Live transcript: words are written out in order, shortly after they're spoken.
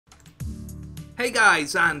Hey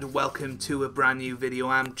guys, and welcome to a brand new video.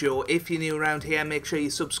 I'm Joe. If you're new around here, make sure you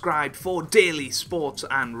subscribe for daily sports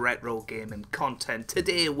and retro gaming content.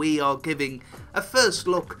 Today we are giving a first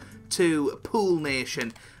look to Pool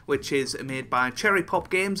Nation, which is made by Cherry Pop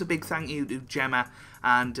Games. A big thank you to Gemma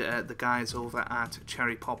and the guys over at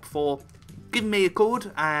Cherry Pop for giving me a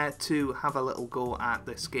code to have a little go at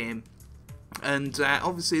this game. And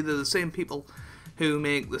obviously they're the same people who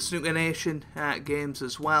make the Snooker Nation games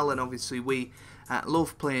as well, and obviously we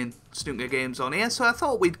love playing snooker games on here, so I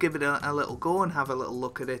thought we'd give it a little go and have a little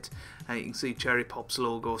look at it. You can see Cherry Pop's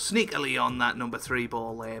logo sneakily on that number 3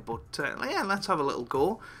 ball there, but yeah, let's have a little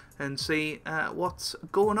go and see what's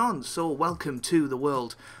going on. So welcome to the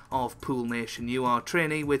world of Pool Nation. You are a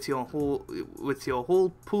trainee with your whole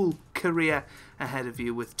pool career ahead of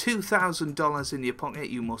you. With $2,000 in your pocket,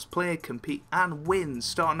 you must play, compete and win.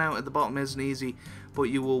 Starting out at the bottom isn't easy, but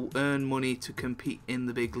you will earn money to compete in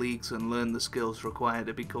the big leagues and learn the skills required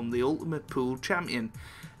to become the ultimate pool champion.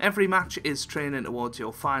 Every match is training towards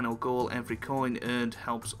your final goal. Every coin earned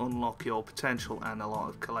helps unlock your potential, and a lot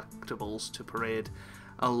of collectibles to parade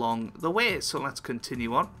along the way. So let's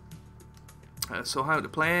continue on. So how to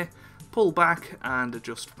play, pull back and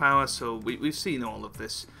adjust power. So we've seen all of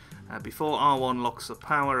this before. R1 locks the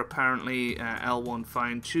power apparently, L1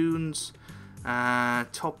 fine tunes,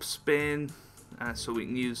 top spin, so we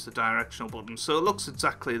can use the directional button. So it looks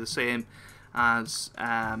exactly the same as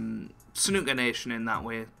Snooker Nation in that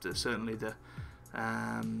way. Certainly the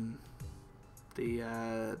aim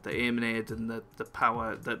and aid and the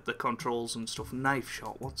power, the controls and stuff. Knife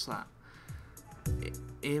shot, what's that?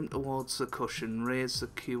 Aim towards the cushion, raise the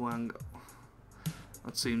Q angle.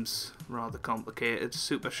 That seems rather complicated.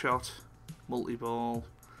 Super shot, multi-ball.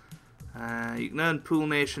 You can earn Pool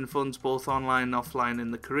Nation funds both online and offline in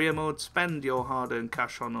the career mode. Spend your hard-earned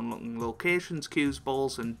cash on unlocking locations, cues,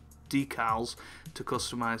 balls and decals to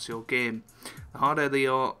customize your game. The harder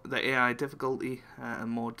the AI difficulty and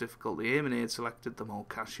more difficult the aim and aid selected, the more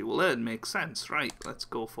cash you will earn. Makes sense, right? Let's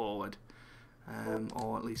go forward,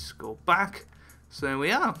 or at least go back. So there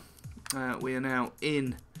we are. We are now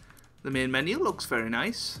in the main menu. Looks very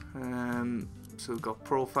nice. So we've got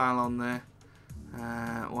profile on there.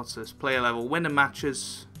 What's this? Player level, winning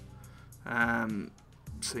matches.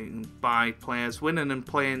 So you can buy players. Winning and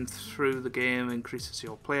playing through the game increases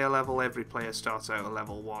your player level. Every player starts out at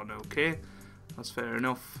level 1. Okay, that's fair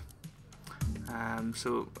enough.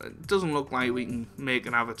 So it doesn't look like we can make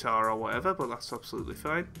an avatar or whatever, but that's absolutely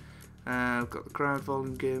fine. We've got the crowd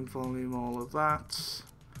volume, game volume, all of that.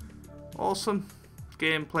 Awesome.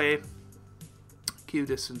 Gameplay, cue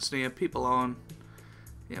distance near, people on.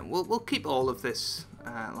 Yeah, we'll keep all of this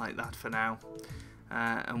like that for now,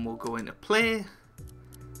 and we'll go into play.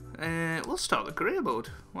 We'll start the career mode.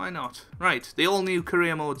 Why not? Right, the all-new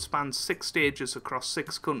career mode spans 6 stages across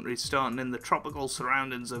 6 countries, starting in the tropical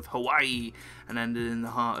surroundings of Hawaii and ending in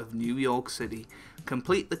the heart of New York City.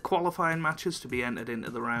 Complete the qualifying matches to be entered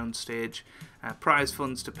into the round stage. Prize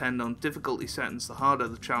funds depend on difficulty settings. The harder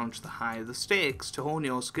the challenge, the higher the stakes. To hone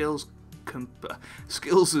your skills,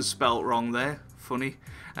 skills is spelt wrong there. Funny.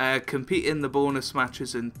 Compete in the bonus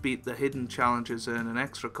matches and beat the hidden challenges, earning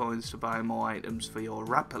extra coins to buy more items for your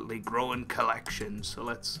rapidly growing collection. So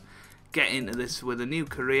let's get into this with a new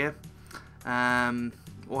career.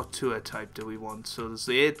 What tour type do we want? So there's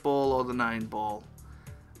the 8 ball or the 9 ball.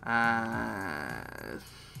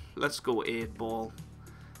 Let's go 8 ball.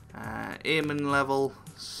 Aiming level,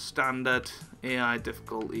 standard, AI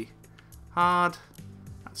difficulty, hard.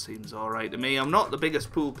 That seems alright to me. I'm not the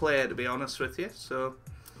biggest pool player, to be honest with you, so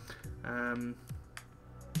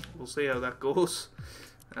we'll see how that goes.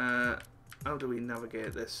 How do we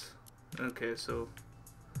navigate this? Okay, so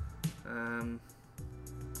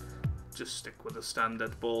just stick with the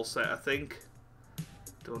standard ball set, I think.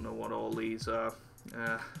 Don't know what all these are.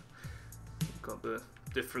 Got the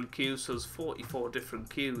different cues, so there's 44 different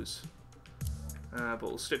cues, but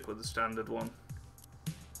we'll stick with the standard one.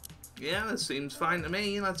 Yeah, that seems fine to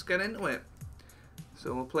me. Let's get into it.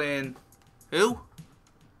 So we're playing who?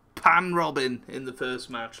 Pan Robin in the first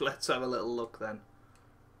match. Let's have a little look then.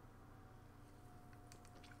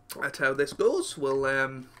 That's how this goes. Well,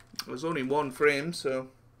 there's only 1 frame, so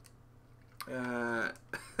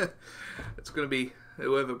it's going to be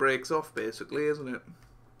whoever breaks off, basically, isn't it?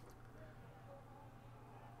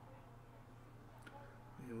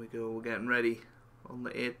 Here we go. We're getting ready on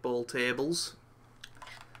the 8 ball tables.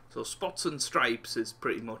 So spots and stripes is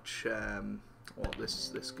pretty much what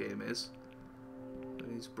this game is.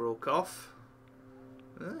 He's broke off.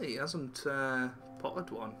 He hasn't potted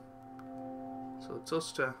one. So it's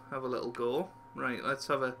us to have a little go. Right, let's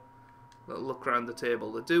have a little look around the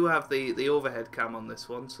table. They do have the overhead cam on this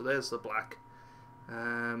one, so there's the black.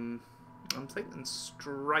 I'm thinking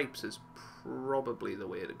stripes is probably the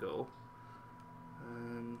way to go.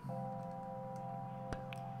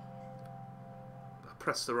 I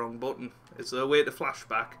pressed the wrong button. Is there a way to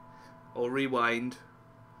flashback or rewind?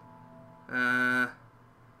 Come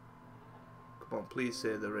on, please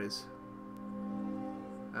say there is.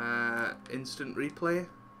 Instant replay.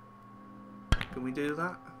 Can we do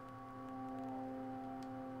that?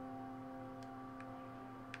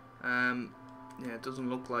 Yeah, it doesn't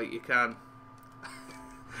look like you can.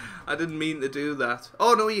 I didn't mean to do that.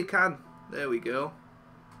 Oh no, you can. There we go.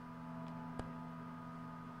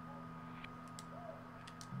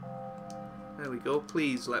 There we go.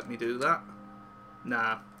 Please let me do that.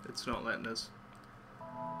 Nah, it's not letting us.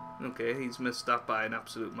 Okay, he's missed that by an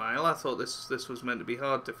absolute mile. I thought this was meant to be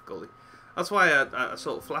hard difficulty. That's why I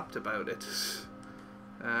sort of flapped about it.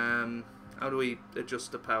 How do we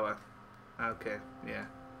adjust the power? Okay, yeah.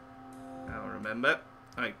 Now I remember.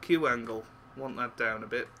 Right, Q angle. Want that down a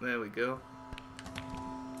bit. There we go.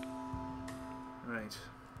 Right.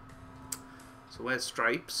 So where's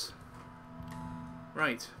stripes?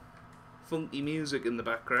 Right. Funky music in the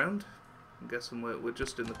background. I'm guessing we're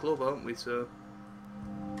just in the club, aren't we? So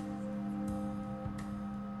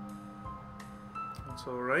that's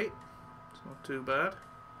alright. It's not too bad.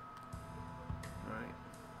 Right.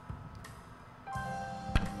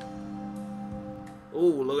 Oh,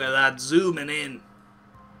 look at that, zooming in.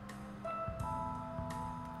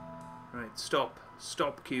 Right, stop.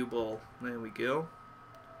 Stop, cue ball. There we go.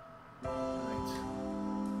 Right.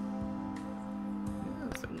 Yeah,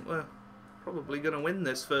 I think we're probably going to win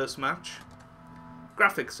this first match.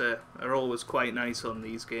 Graphics are always quite nice on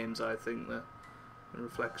these games, I think. The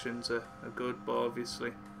reflections are good, but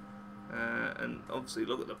obviously. And obviously,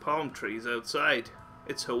 look at the palm trees outside.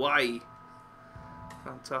 It's Hawaii.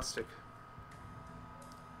 Fantastic.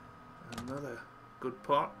 Another good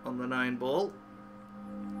pot on the 9 ball.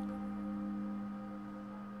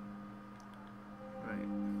 Right,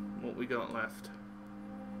 what we got left?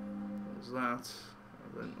 There's that.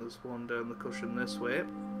 I think there's one down the cushion this way.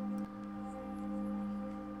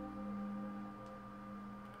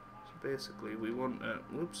 So basically we want to...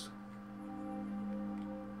 Whoops.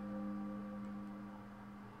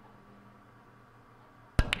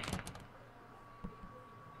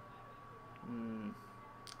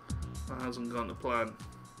 That hasn't gone to plan.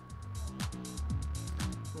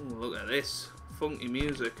 Oh, look at this. Funky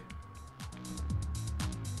music.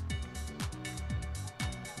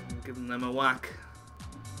 I'm giving them a whack.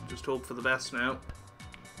 Just hope for the best now.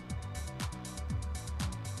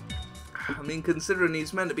 I mean, considering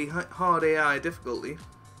he's meant to be hard AI difficulty,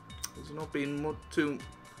 there's not been too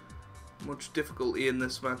much difficulty in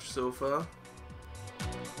this match so far.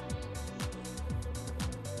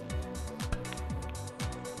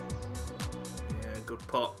 Good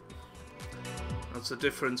pot. That's the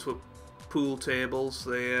difference with pool tables.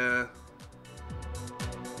 They're a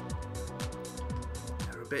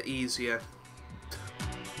bit easier.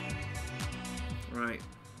 Right.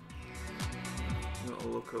 Got to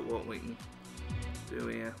look at what we can do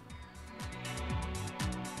here.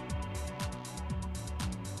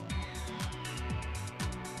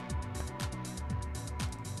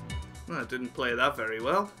 Well, I didn't play that very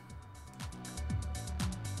well.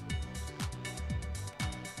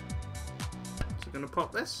 Gonna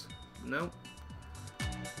pop this? No.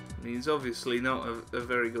 He's obviously not a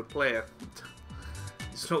very good player.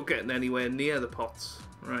 He's not getting anywhere near the pots.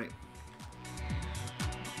 Right.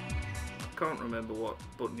 I can't remember what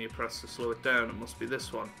button you press to slow it down. It must be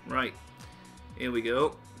this one. Right. Here we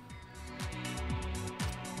go.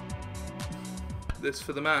 This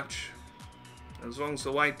for the match. As long as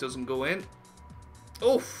the white doesn't go in.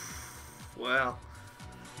 Oof! Well.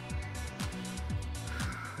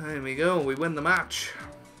 There we go, we win the match,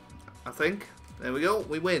 I think. There we go,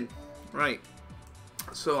 we win. Right,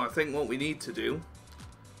 so I think what we need to do,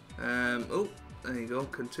 oh, there you go,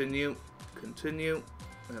 continue,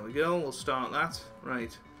 there we go, we'll start that.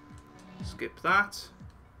 Right, skip that.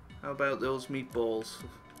 How about those meatballs?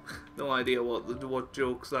 No idea what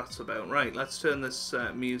jokes that's about. Right, let's turn this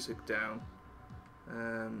music down,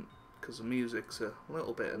 because the music's a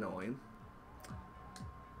little bit annoying.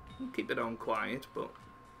 We'll keep it on quiet, but...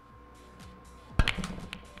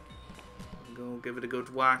 Go give it a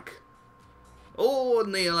good whack. Oh,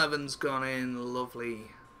 and the 11's gone in.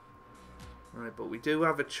 Lovely. Right, but we do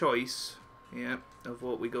have a choice, yeah, of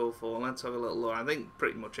what we go for. Let's have a little look. I think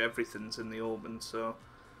pretty much everything's in the open, so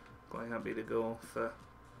quite happy to go for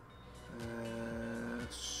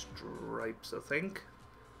stripes, I think.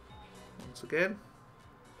 Once again.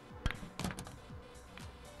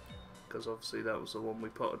 because obviously that was the one we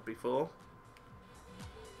potted before.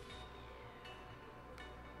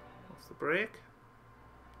 Off the break.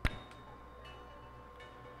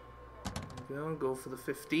 There we go for the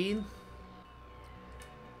 15.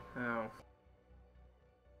 Now,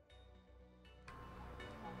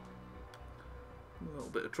 a little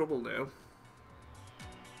bit of trouble now.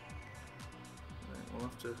 Right, we'll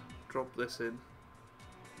have to drop this in.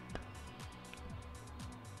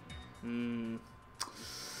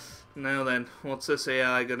 Now then, what's this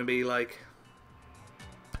AI going to be like?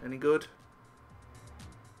 Any good?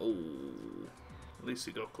 Oh, at least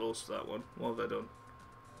he got close to that one. What have I done?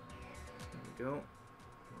 There we go.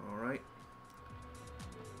 Alright.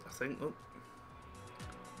 I think, oh.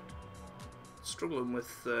 Struggling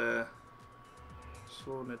with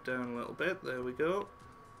slowing it down a little bit. There we go.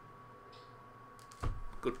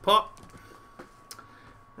 Good pot.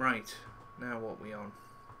 Right, now what are we on?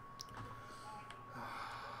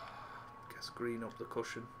 Guess green up the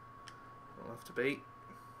cushion. It'll have to be.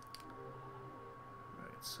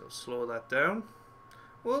 Right, so slow that down.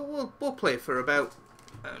 We'll play for about,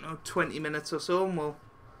 I don't know, 20 minutes or so, and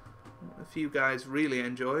if you guys really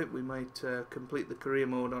enjoy it, we might complete the career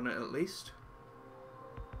mode on it at least.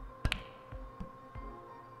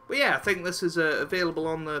 But yeah, I think this is available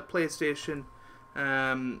on the PlayStation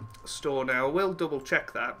store now. I will double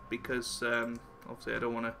check that because obviously I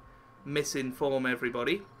don't want to misinform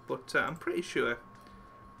everybody, but I'm pretty sure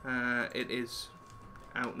it is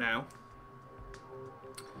out now.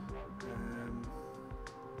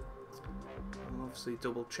 I'll obviously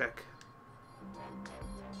double check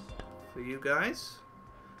for you guys,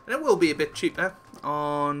 and it will be a bit cheaper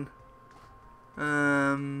on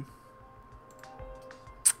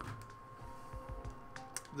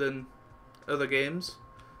than other games.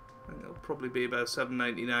 I think it'll probably be about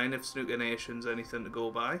 $7.99 if Snooker Nation's anything to go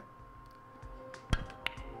by.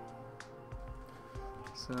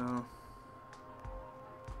 So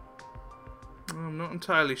I'm not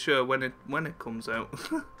entirely sure when it comes out.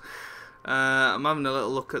 I'm having a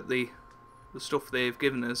little look at the stuff they've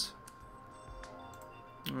given us.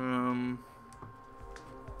 Are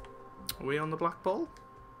we on the black ball?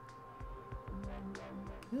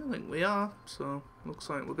 Yeah, I think we are. So looks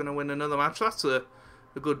like we're going to win another match. That's a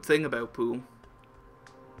good thing about pool.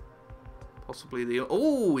 Possibly the...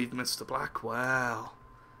 Oh, we've missed the black. Wow.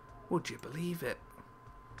 Would you believe it?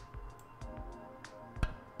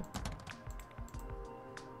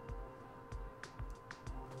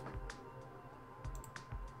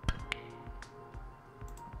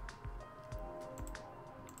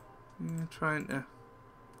 Yeah, trying to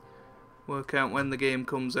work out when the game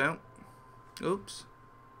comes out. Oops.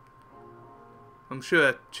 I'm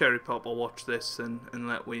sure Cherry Pop will watch this and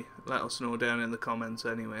let us know down in the comments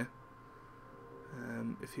anyway.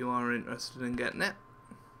 If you are interested in getting it.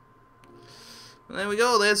 Well, there we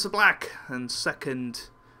go, there's the black, and second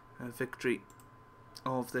victory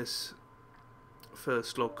of this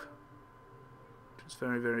first look, which is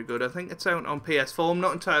very, very good. I think it's out on PS4. I'm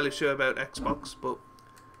not entirely sure about Xbox, but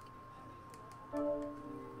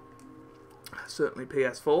certainly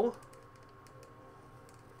PS4.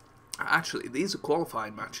 Actually, these are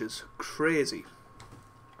qualifying matches. Crazy.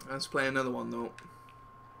 Let's play another one though.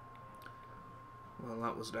 Well,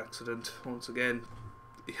 that was an accident. Once again,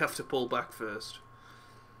 you have to pull back first.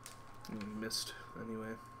 Missed.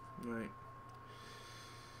 Anyway. Right.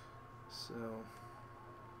 So.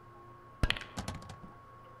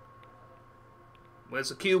 Where's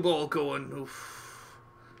the cue ball going? Oof.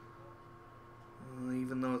 Well,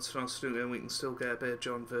 even though it's not snooker, we can still get a bit of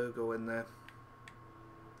John Virgo in there.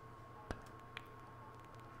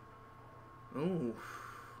 Oh,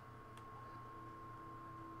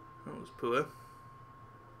 that was poor.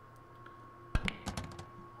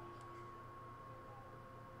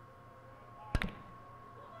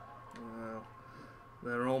 Wow,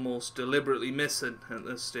 they're almost deliberately missing at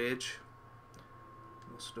this stage.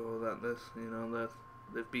 Must know that this,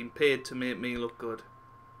 they've been paid to make me look good.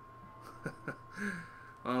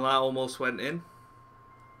 Well, that almost went in.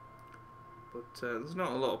 But there's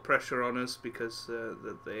not a lot of pressure on us because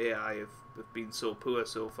the AI have been so poor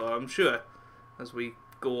so far. I'm sure as we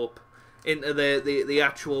go up into the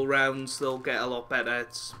actual rounds, they'll get a lot better.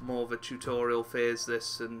 It's more of a tutorial phase,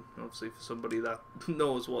 this, and obviously for somebody that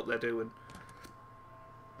knows what they're doing,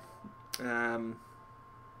 it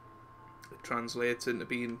translates into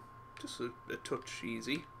being just a touch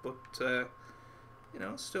easy. But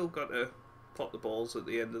still got to pot the balls at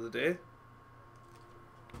the end of the day.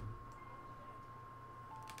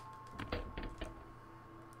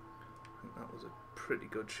 Pretty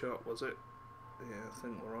good shot, was it? Yeah, I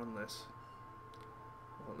think we're on this.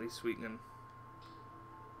 Well, at least we can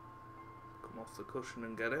off the cushion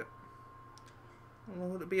and get it.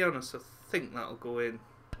 Well, to be honest, I think that'll go in.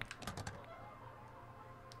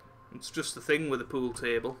 It's just the thing with the pool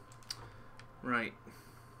table. Right.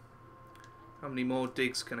 How many more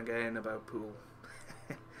digs can I get in about pool?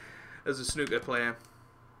 As a snooker player.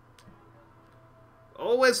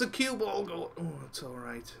 Oh, where's the cue ball going? Oh, it's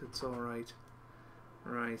alright. It's alright.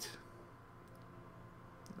 Right.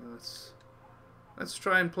 Let's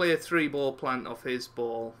try and play a 3-ball plant off his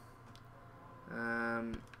ball. Yeah,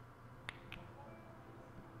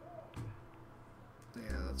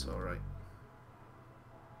 that's alright.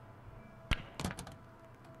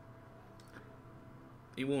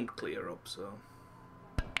 He won't clear up, so.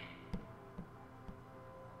 There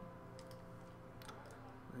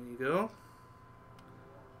you go.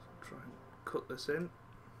 So try and cut this in.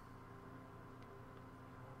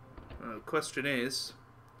 The question is,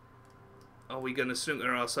 are we going to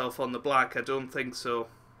snooker ourselves on the black? I don't think so.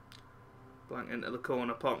 Black into the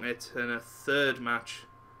corner pocket, and a third match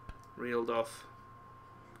reeled off.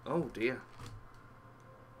 Oh dear.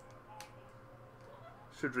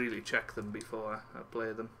 Should really check them before I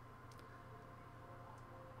play them.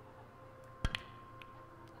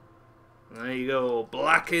 There you go,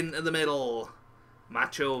 black into the middle.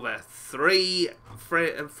 Match over. Three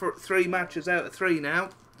matches out of 3 now.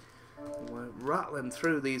 We're rattling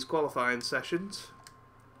through these qualifying sessions.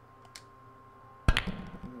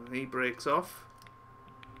 He breaks off.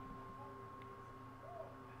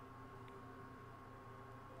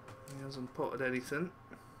 He hasn't potted anything.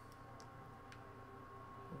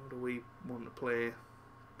 What do we want to play?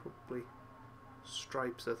 Probably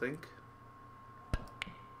stripes, I think.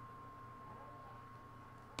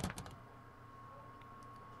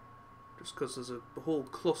 Just because there's a whole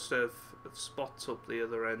cluster of spots up the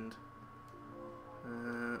other end.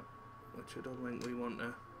 Which I don't think we want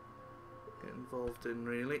to get involved in,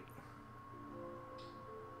 really.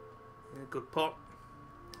 Yeah, good pot.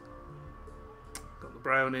 Got the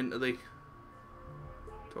brown into the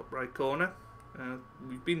top right corner.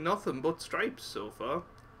 We've been nothing but stripes so far,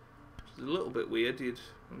 which is a little bit weird. You'd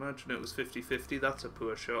imagine it was 50-50. That's a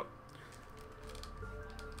poor shot.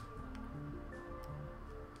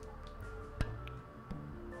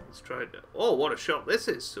 Let's try it. Oh, what a shot this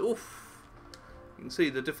is! Oof. You can see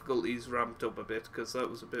the difficulties ramped up a bit because that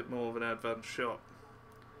was a bit more of an advanced shot.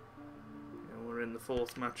 Yeah, we're in the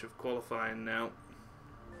 4th match of qualifying now.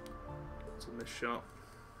 It's a missed shot.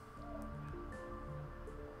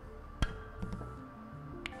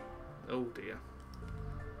 Oh dear.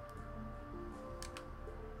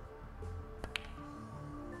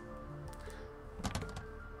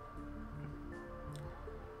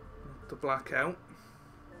 The black out.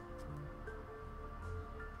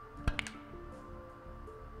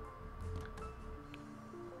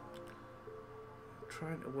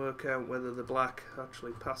 Trying to work out whether the black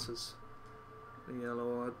actually passes the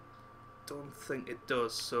yellow. I don't think it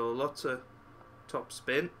does. So lots of top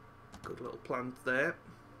spin. Good little plant there.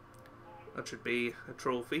 That should be a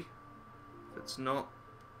trophy. If it's not,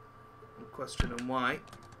 I'm questioning why.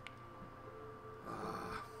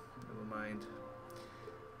 Ah, never mind.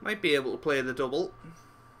 Might be able to play the double.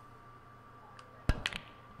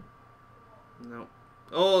 No.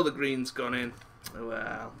 Oh, the green's gone in.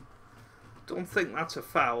 Well, don't think that's a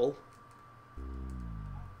foul.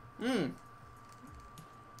 It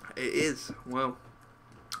is. Well,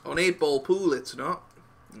 on 8-ball pool it's not.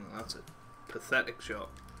 Oh, that's a pathetic shot.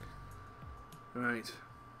 Right,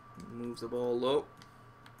 move the ball low.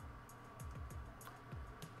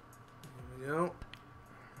 There we go.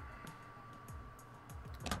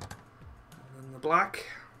 And then the black.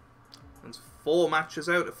 That's 4 matches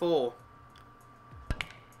out of 4.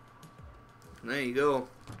 There you go.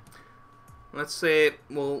 Let's say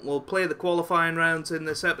we'll play the qualifying rounds in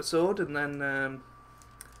this episode, and then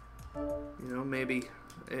you know, maybe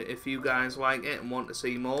if you guys like it and want to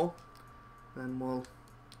see more, then we'll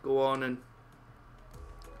go on and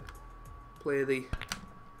play the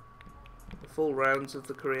full rounds of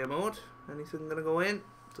the career mode. Anything gonna go in?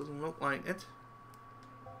 Doesn't look like it.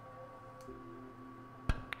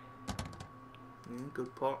 Yeah,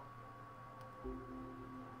 good pot.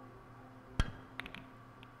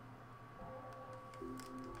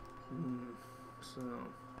 So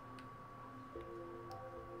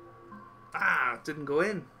it didn't go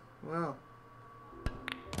in. Well.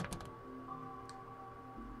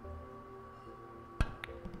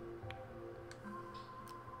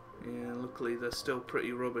 Yeah, luckily they're still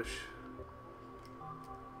pretty rubbish.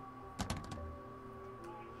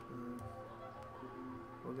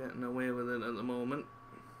 We're getting away with it at the moment.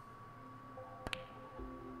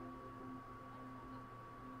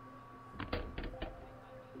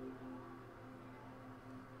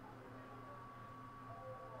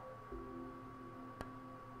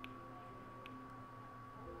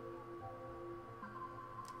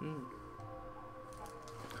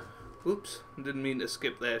 Oops, I didn't mean to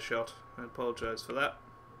skip their shot. I apologise for that.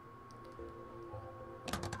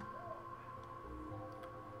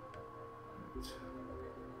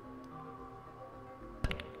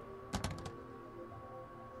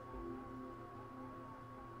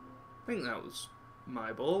 I think that was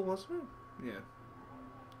my ball, wasn't it? Yeah.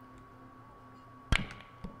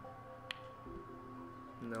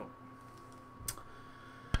 No.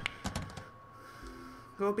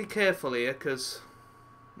 Gotta be careful here, because...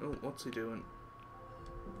 Oh, what's he doing?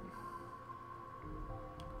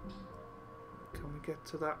 Can we get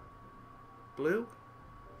to that blue?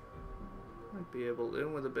 Might be able to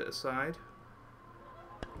with a bit of side.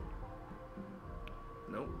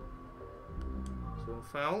 Nope. So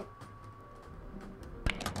foul.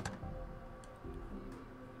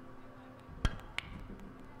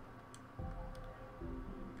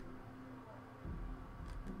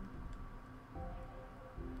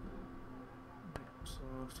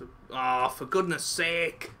 Oh, for goodness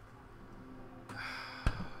sake!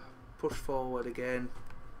 Push forward again.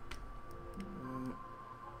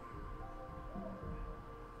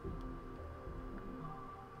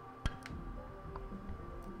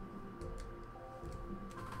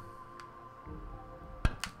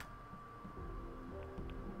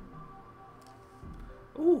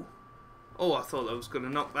 Ooh! Oh, I thought I was going to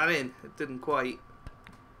knock that in. It didn't quite.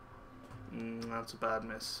 That's a bad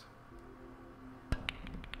miss.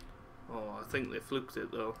 Oh, I think they fluked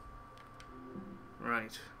it though.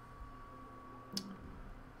 Right.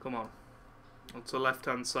 Come on. Onto the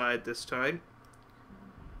left-hand side this time.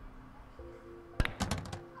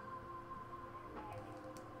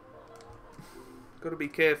 Got to be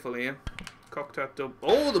careful here. Cocked that up.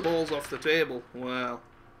 Oh, the ball's off the table. Well,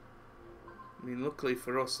 I mean, luckily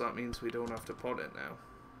for us, that means we don't have to pot it now.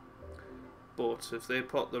 But if they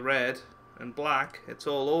pot the red and black, it's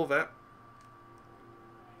all over.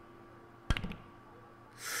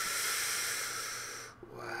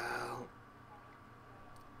 Well,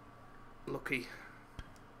 lucky.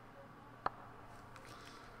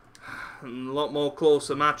 A lot more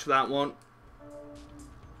closer match, that one.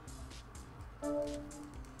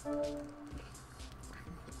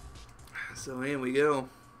 So here we go.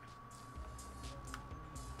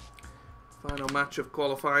 Final match of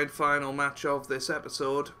qualifying, final match of this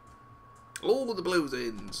episode. Oh, the blue's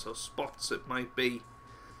in, so spots it might be.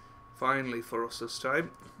 Finally for us this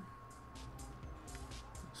time.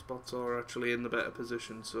 Spots are actually in the better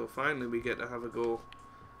position, so finally we get to have a go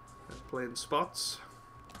at playing spots.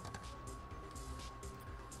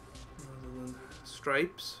 Rather than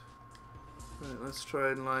stripes. Right, let's try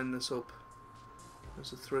and line this up.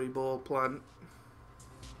 There's a 3-ball plan.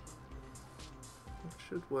 That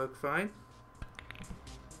should work fine.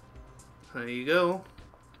 There you go.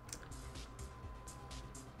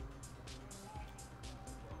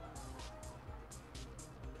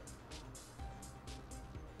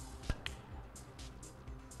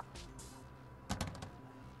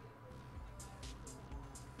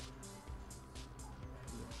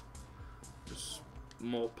 Just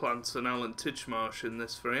more plants than Alan Titchmarsh in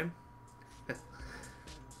this frame.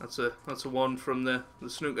 That's a one from the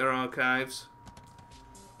snooker archives.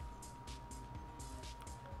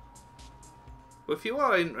 Well, if you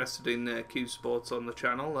are interested in Q Sports on the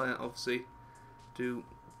channel, I obviously do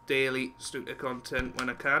daily snooker content when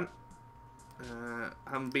I can.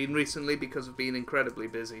 Haven't been recently because I've been incredibly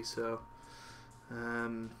busy, so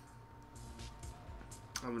haven't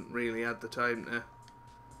really had the time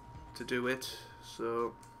to do it.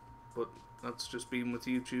 So, but that's just been with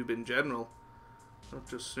YouTube in general. Not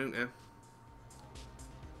just snooker.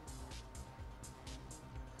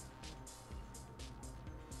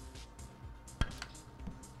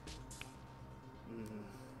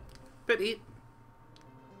 Pity.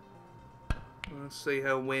 Let's see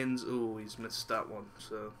how Wayne's. Oh, he's missed that one.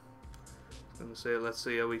 So, I was going to say, let's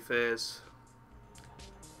see how he fares.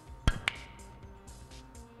 At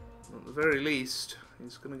the very least,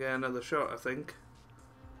 he's going to get another shot, I think.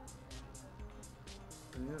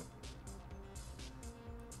 Yeah.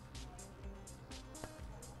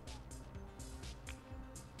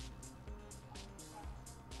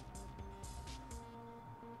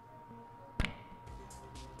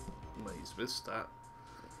 He's missed that.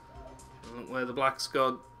 Look where the black's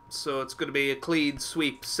gone. So it's going to be a clean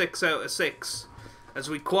sweep, 6 out of 6, as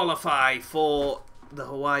we qualify for the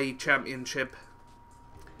Hawaii Championship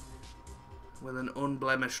with an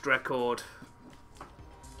unblemished record.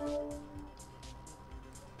 I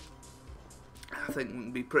think we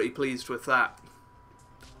can be pretty pleased with that.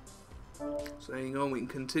 So there you go. We can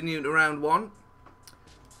continue to round 1.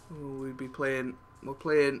 We're playing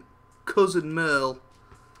Cousin Merle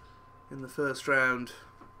in the first round.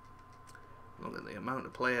 Look at the amount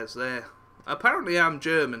of players there. Apparently I'm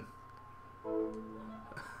German.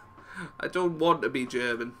 I don't want to be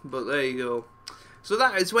German, but there you go. So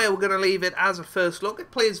that is where we're going to leave it as a first look.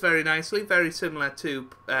 It plays very nicely, very similar to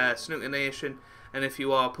Snooker Nation. And if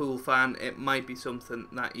you are a pool fan, it might be something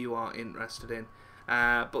that you are interested in.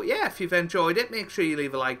 But yeah, if you've enjoyed it, make sure you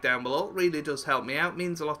leave a like down below. It really does help me out,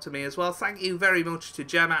 means a lot to me as well. Thank you very much to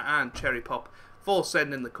Gemma and Cherry Pop for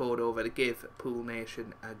sending the code over to give Pool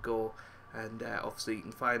Nation a go. And obviously you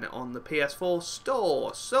can find it on the PS4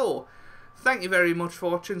 store. So, thank you very much for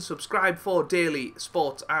watching. Subscribe for daily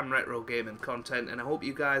sports and retro gaming content. And I hope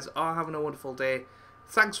you guys are having a wonderful day.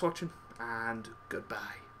 Thanks for watching, and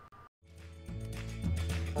goodbye.